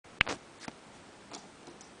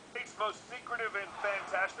most secretive and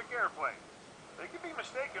fantastic airplanes. They can be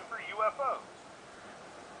mistaken for UFOs.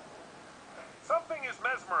 Something is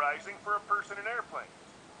mesmerizing for a person in airplanes,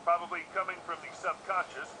 probably coming from the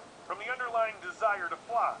subconscious, from the underlying desire to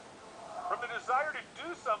fly, from the desire to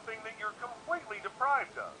do something that you're completely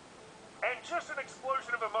deprived of. And just an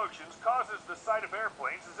explosion of emotions causes the sight of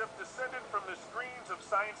airplanes as if descended from the screens of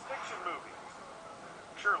science fiction movies.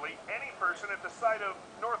 Surely, any person at the sight of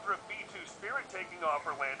Northrop B-2 Spirit taking off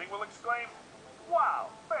or landing will exclaim,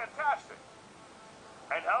 "Wow, fantastic!"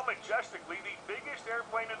 And how majestically the biggest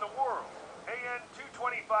airplane in the world,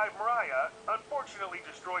 AN-225 Mriya, unfortunately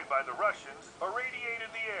destroyed by the Russians,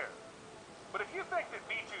 irradiated the air. But if you think that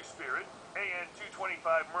B-2 Spirit,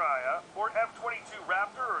 AN-225 Mriya, or F-22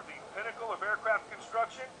 Raptor are the pinnacle of aircraft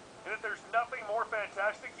construction, and that there's nothing more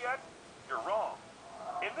fantastic yet, you're wrong.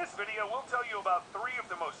 In this video, we'll tell you about 3 of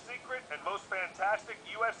the most secret and most fantastic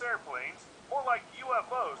U.S. airplanes, more like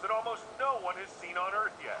UFOs, that almost no one has seen on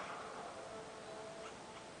Earth yet.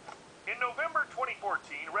 In November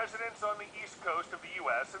 2014, residents on the east coast of the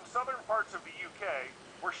U.S. and southern parts of the U.K.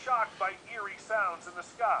 were shocked by eerie sounds in the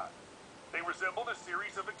sky. They resembled a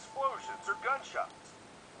series of explosions or gunshots.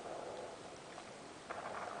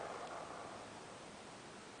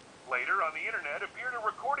 Later, on the internet appeared a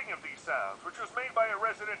recording of these sounds, which was made by a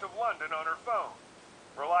resident of London on her phone.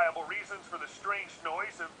 Reliable reasons for the strange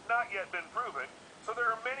noise have not yet been proven, so there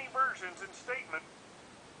are many versions and statements.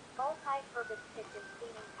 Multi-purpose kitchen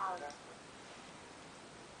cleaning powder.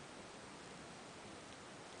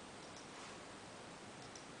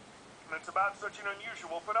 About such an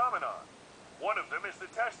unusual phenomenon. One of them is the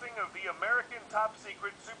testing of the American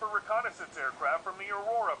top-secret super reconnaissance aircraft from the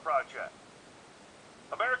Aurora project.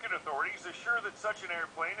 American authorities assure that such an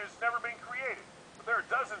airplane has never been created, but there are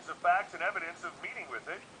dozens of facts and evidence of meeting with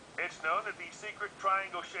it. It's known that the secret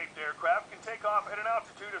triangle-shaped aircraft can take off at an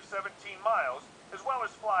altitude of 17 miles, as well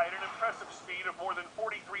as fly at an impressive speed of more than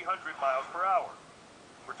 4,300 miles per hour.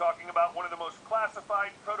 We're talking about one of the most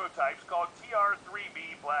classified prototypes called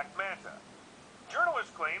TR-3B Black Manta.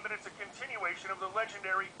 Journalists claim that it's a continuation of the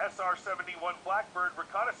legendary SR-71 Blackbird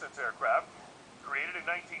reconnaissance aircraft. Created in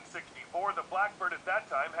 1964, the Blackbird at that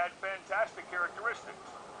time had fantastic characteristics: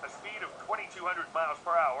 a speed of 2,200 miles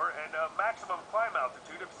per hour and a maximum climb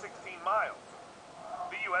altitude of 16 miles.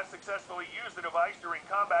 The U.S. successfully used the device during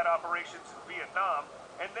combat operations in Vietnam,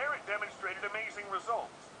 and there it demonstrated amazing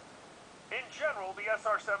results. In general, the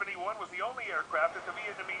SR-71 was the only aircraft that the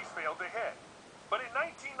Vietnamese failed to hit. But in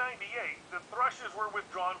 1998, the thrusters were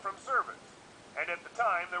withdrawn from service, and at the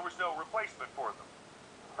time, there was no replacement for them.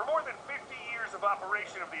 For more than 50 years of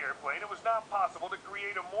operation of the airplane, it was not possible to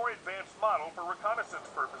create a more advanced model for reconnaissance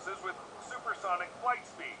purposes with supersonic flight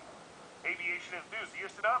speed. Aviation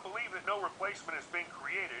enthusiasts do not believe that no replacement has been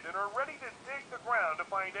created and are ready to dig the ground to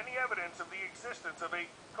find any evidence of the existence of a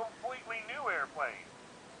completely new airplane.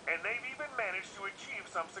 And they've even managed to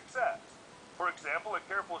achieve some success. For example, a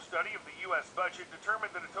careful study of the U.S. budget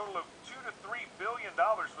determined that a total of $2 to $3 billion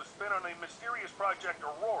was spent on a mysterious project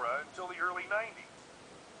Aurora until the early 90s.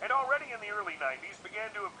 And already in the early 90s began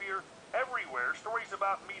to appear everywhere stories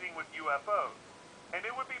about meeting with UFOs. And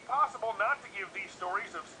it would be possible not to give these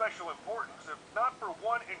stories of special importance if not for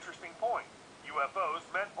one interesting point. UFOs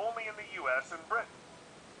meant only in the U.S. and Britain.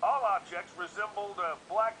 All objects resembled a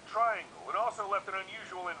black triangle and also left an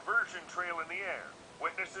unusual inversion trail in the air.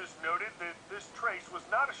 Witnesses noted that this trace was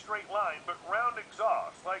not a straight line, but round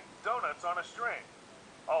exhausts, like donuts on a string.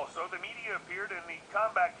 Also, the media appeared in the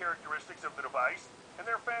combat characteristics of the device, and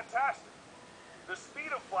they're fantastic. The speed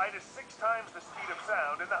of flight is 6 times the speed of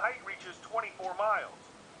sound, and the height reaches 24 miles.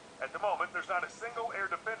 At the moment, there's not a single air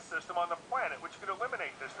defense system on the planet which could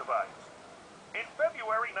eliminate this device. In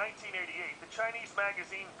February 1988, the Chinese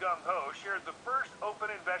magazine Gung Ho shared the first open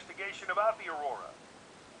investigation about the Aurora.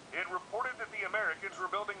 It reported that the Americans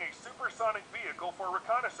were building a supersonic vehicle for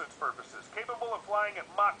reconnaissance purposes, capable of flying at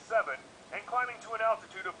Mach 7 and climbing to an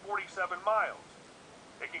altitude of 47 miles.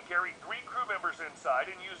 It can carry 3 crew members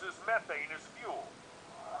inside and uses methane as fuel.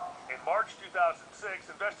 In March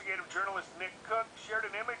 2006, investigative journalist Nick Cook shared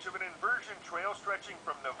an image of an inversion trail stretching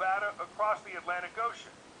from Nevada across the Atlantic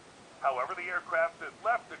Ocean. However, the aircraft that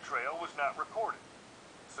left the trail was not recorded.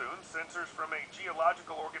 Soon, sensors from a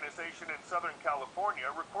geological organization in Southern California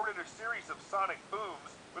recorded a series of sonic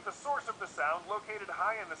booms with the source of the sound located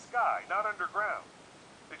high in the sky, not underground.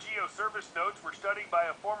 The geoservice notes were studied by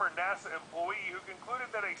a former NASA employee who concluded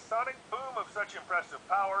that a sonic boom of such impressive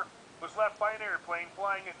power was left by an airplane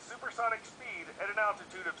flying at supersonic speed at an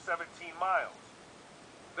altitude of 17 miles.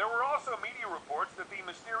 There were also media reports that the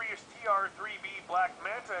mysterious TR-3B Black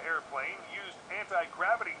Manta airplane used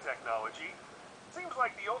anti-gravity technology, Seems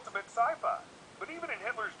like the ultimate sci-fi. But even in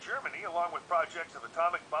Hitler's Germany, along with projects of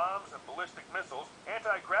atomic bombs and ballistic missiles,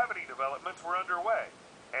 anti-gravity developments were underway.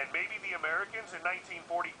 And maybe the Americans in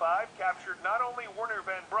 1945 captured not only Werner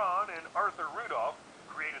von Braun and Arthur Rudolph,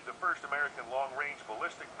 who created the first American long-range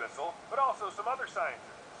ballistic missile, but also some other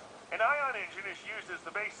scientists. An ion engine is used as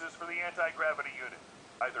the basis for the anti-gravity unit.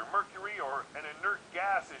 Either mercury or an inert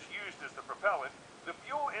gas is used as the propellant. The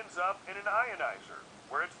fuel ends up in an ionizer,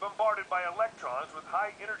 where it's bombarded by electrons with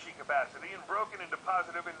high energy capacity and broken into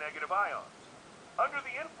positive and negative ions. Under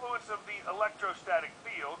the influence of the electrostatic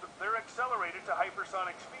field, they're accelerated to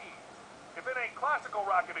hypersonic speeds. If in a classical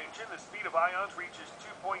rocket engine the speed of ions reaches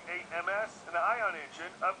 2.8 ms, an ion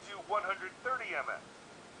engine up to 130 ms.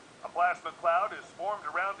 A plasma cloud is formed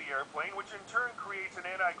around the airplane, which in turn creates an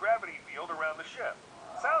anti-gravity field around the ship.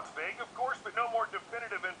 Sounds vague, of course, but no more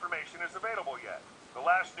definitive information is available yet. The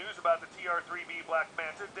last news about the TR-3B Black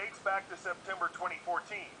Manta dates back to September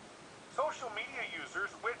 2014. Social media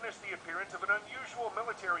users witnessed the appearance of an unusual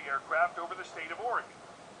military aircraft over the state of Oregon.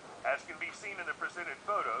 As can be seen in the presented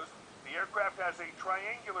photos, the aircraft has a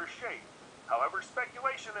triangular shape. However,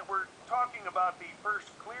 speculation that we're talking about the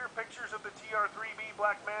first clear pictures of the TR-3B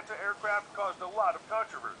Black Manta aircraft caused a lot of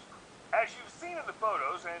controversy. As you've seen in the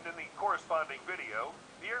photos and in the corresponding video,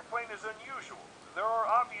 the airplane is unusual. There are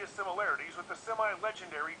obvious similarities with the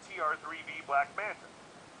semi-legendary TR-3B Black Manta.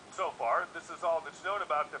 So far, this is all that's known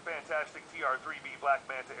about the fantastic TR-3B Black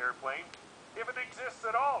Manta airplane, if it exists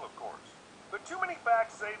at all, of course. But too many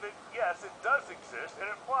facts say that, yes, it does exist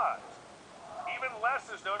and it flies. Even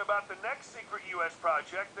less is known about the next secret U.S.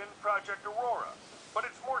 project than Project Aurora, but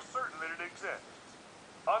it's more certain that it exists.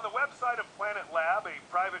 On the website of Planet Lab, a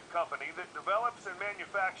private company that develops and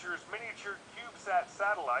manufactures miniature CubeSat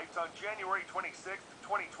satellites, on January 26,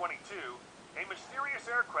 2022, a mysterious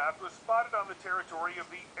aircraft was spotted on the territory of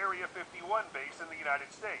the Area 51 base in the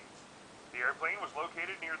United States. The airplane was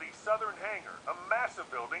located near the southern hangar, a massive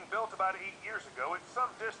building built about 8 years ago at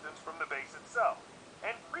some distance from the base itself.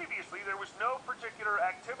 And previously there was no particular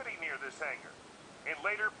activity near this hangar. In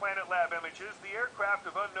later Planet Lab images, the aircraft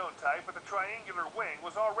of unknown type with a triangular wing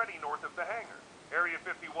was already north of the hangar. Area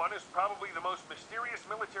 51 is probably the most mysterious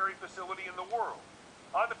military facility in the world.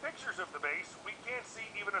 On the pictures of the base, we can't see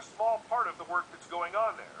even a small part of the work that's going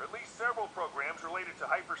on there. At least several programs related to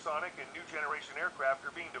hypersonic and new generation aircraft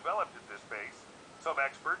are being developed at this base. Some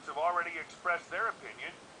experts have already expressed their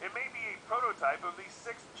opinion. It may be a prototype of the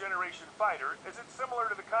 6th generation fighter, as it's similar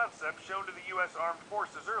to the concept shown to the U.S. Armed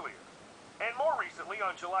Forces earlier. And more recently,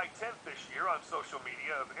 on July 10th this year, on social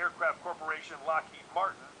media of aircraft corporation Lockheed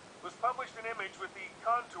Martin, was published an image with the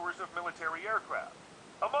contours of military aircraft.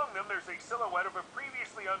 Among them, there's a silhouette of a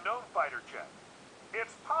previously unknown fighter jet.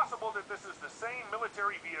 It's possible that this is the same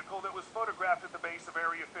military vehicle that was photographed at the base of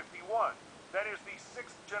Area 51. That is the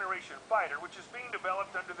 6th generation fighter, which is being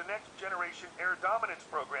developed under the Next Generation Air Dominance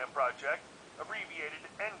Program project, abbreviated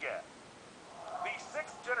NGAD. The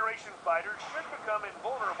 6th generation fighter should become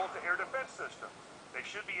invulnerable to air defense systems. They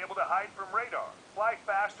should be able to hide from radar, fly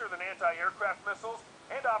faster than anti-aircraft missiles,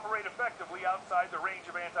 and operate effectively outside the range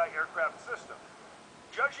of anti-aircraft systems.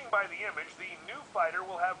 Judging by the image, the new fighter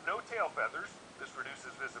will have no tail feathers, this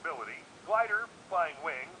reduces visibility, glider, flying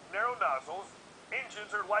wing, narrow nozzles.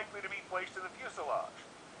 Engines are likely to be placed in the fuselage.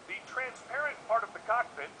 The transparent part of the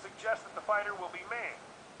cockpit suggests that the fighter will be manned,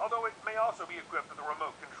 although it may also be equipped with a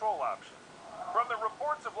remote control option. From the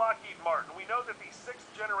reports of Lockheed Martin, we know that the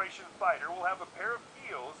 6th generation fighter will have a pair of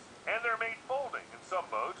keels, and they're made folding. In some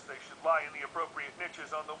modes, they should lie in the appropriate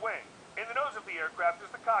niches on the wing. In the nose of the aircraft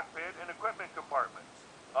is the cockpit and equipment compartments.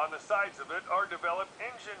 On the sides of it are developed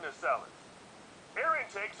engine nacelles. Air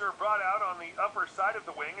intakes are brought out on the upper side of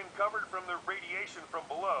the wing and covered from the radiation from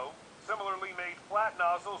below, similarly made flat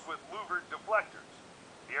nozzles with louvered deflectors.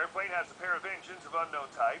 The airplane has a pair of engines of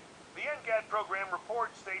unknown type. The NGAD program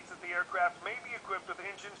report states that the aircraft may be equipped with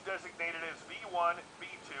engines designated as V1,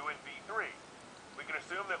 V2, and V3. We can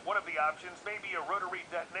assume that one of the options may be a rotary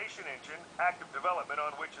detonation engine, active development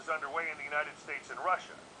on which is underway in the United States and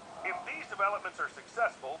Russia. If these developments are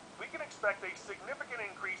successful, we can expect a significant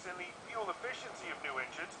increase in the fuel efficiency of new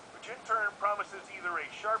engines, which in turn promises either a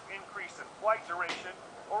sharp increase in flight duration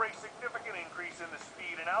or a significant increase in the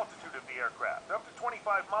speed and altitude of the aircraft, up to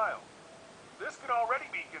 25 miles. This could already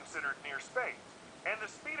be considered near space, and the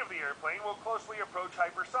speed of the airplane will closely approach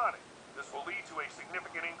hypersonic. This will lead to a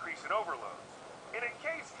significant increase in overloads. In a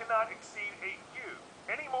case cannot exceed 8 U.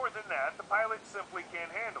 Any more than that, the pilot simply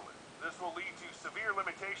can't handle it. This will lead to severe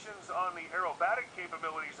limitations on the aerobatic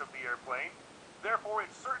capabilities of the airplane. Therefore,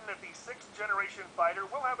 it's certain that the 6th generation fighter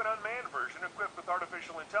will have an unmanned version equipped with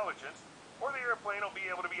artificial intelligence, or the airplane will be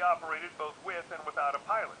able to be operated both with and without a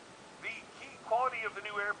pilot. The key quality of the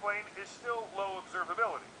new airplane is still low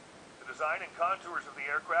observability. The design and contours of the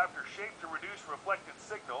aircraft are shaped to reduce reflected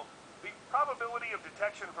signal. The probability of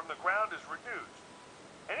detection from the ground is reduced.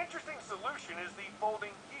 An interesting solution is the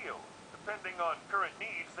folding keel. Depending on current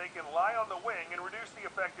needs, they can lie on the wing and reduce the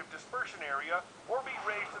effective dispersion area or be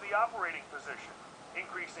raised to the operating position,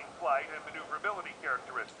 increasing flight and maneuverability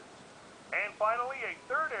characteristics. And finally, a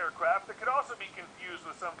third aircraft that could also be confused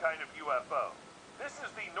with some kind of UFO. This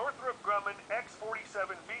is the Northrop Grumman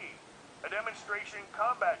X-47B, a demonstration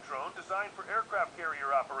combat drone designed for aircraft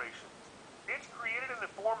carrier operations. It's created in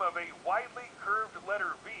the form of a widely curved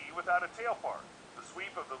letter V without a tail part. The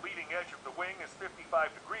sweep of the leading edge of the wing is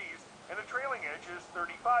 55 degrees, and the trailing edge is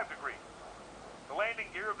 35 degrees. The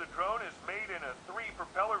landing gear of the drone is made in a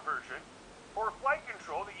 3-propeller version. For flight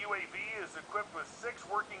control, the UAV is equipped with 6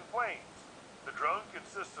 working planes. The drone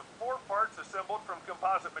consists of 4 parts assembled from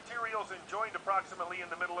composite materials and joined approximately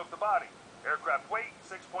in the middle of the body. Aircraft weight,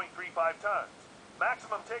 6.35 tons.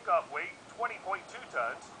 Maximum takeoff weight, 20.2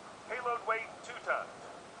 tons. Payload weight, 2 tons.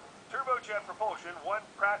 Turbojet propulsion,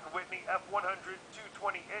 1 Pratt & Whitney F100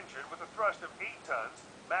 220 engine with a thrust of 8 tons,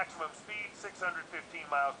 maximum speed 615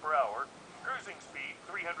 miles per hour, cruising speed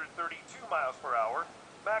 332 miles per hour,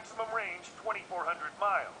 maximum range 2,400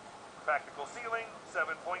 miles, practical ceiling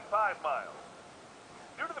 7.5 miles.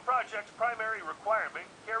 Due to the project's primary requirement,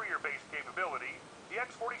 carrier-based capability, the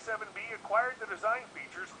X-47B acquired the design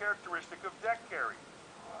features characteristic of deck carriers.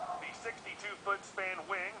 The 62-foot span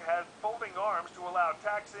wing had folding arms to allow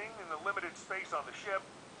taxiing in the limited space on the ship.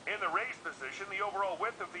 In the raised position, the overall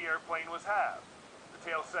width of the airplane was halved. The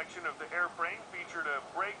tail section of the airframe featured a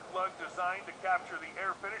brake lug designed to capture the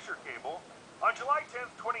air finisher cable. On July 10,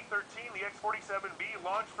 2013, the X-47B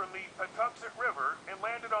launched from the Patuxent River and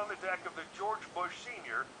landed on the deck of the George Bush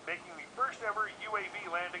Sr., making the first ever UAV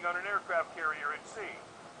landing on an aircraft carrier at sea.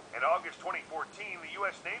 In August 2014, the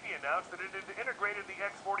U.S. Navy announced that it had integrated the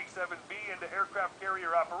X-47B into aircraft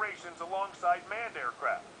carrier operations alongside manned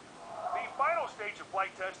aircraft. The final stage of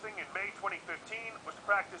flight testing in May 2015 was to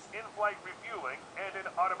practice in-flight refueling and in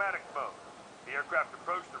automatic mode. The aircraft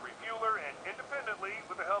approached the refueler and independently,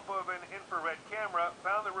 with the help of an infrared camera,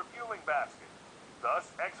 found the refueling basket.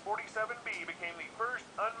 Thus, X-47B became the first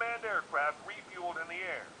unmanned aircraft refueled in the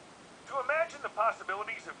air. To imagine the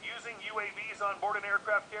possibilities of using UAVs on board an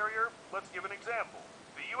aircraft carrier, let's give an example.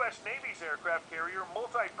 The U.S. Navy's aircraft carrier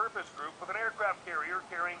multi-purpose group with an aircraft carrier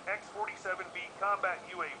carrying X-47B combat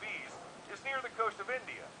UAVs is near the coast of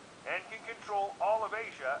India and can control all of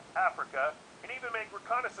Asia, Africa, and even make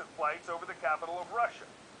reconnaissance flights over the capital of Russia.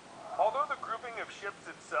 Although the grouping of ships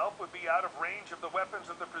itself would be out of range of the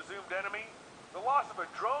weapons of the presumed enemy, the loss of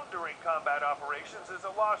a drone during combat operations is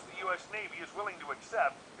a loss the U.S. Navy is willing to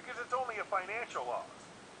accept because it's only a financial loss.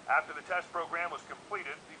 After the test program was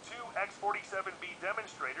completed, the 2 X-47B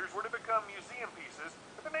demonstrators were to become museum pieces,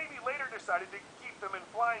 but the Navy later decided to keep them in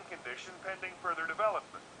flying condition pending further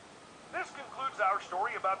development. This concludes our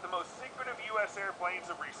story about the most secretive U.S. airplanes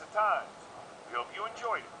of recent times. We hope you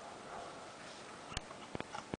enjoyed it.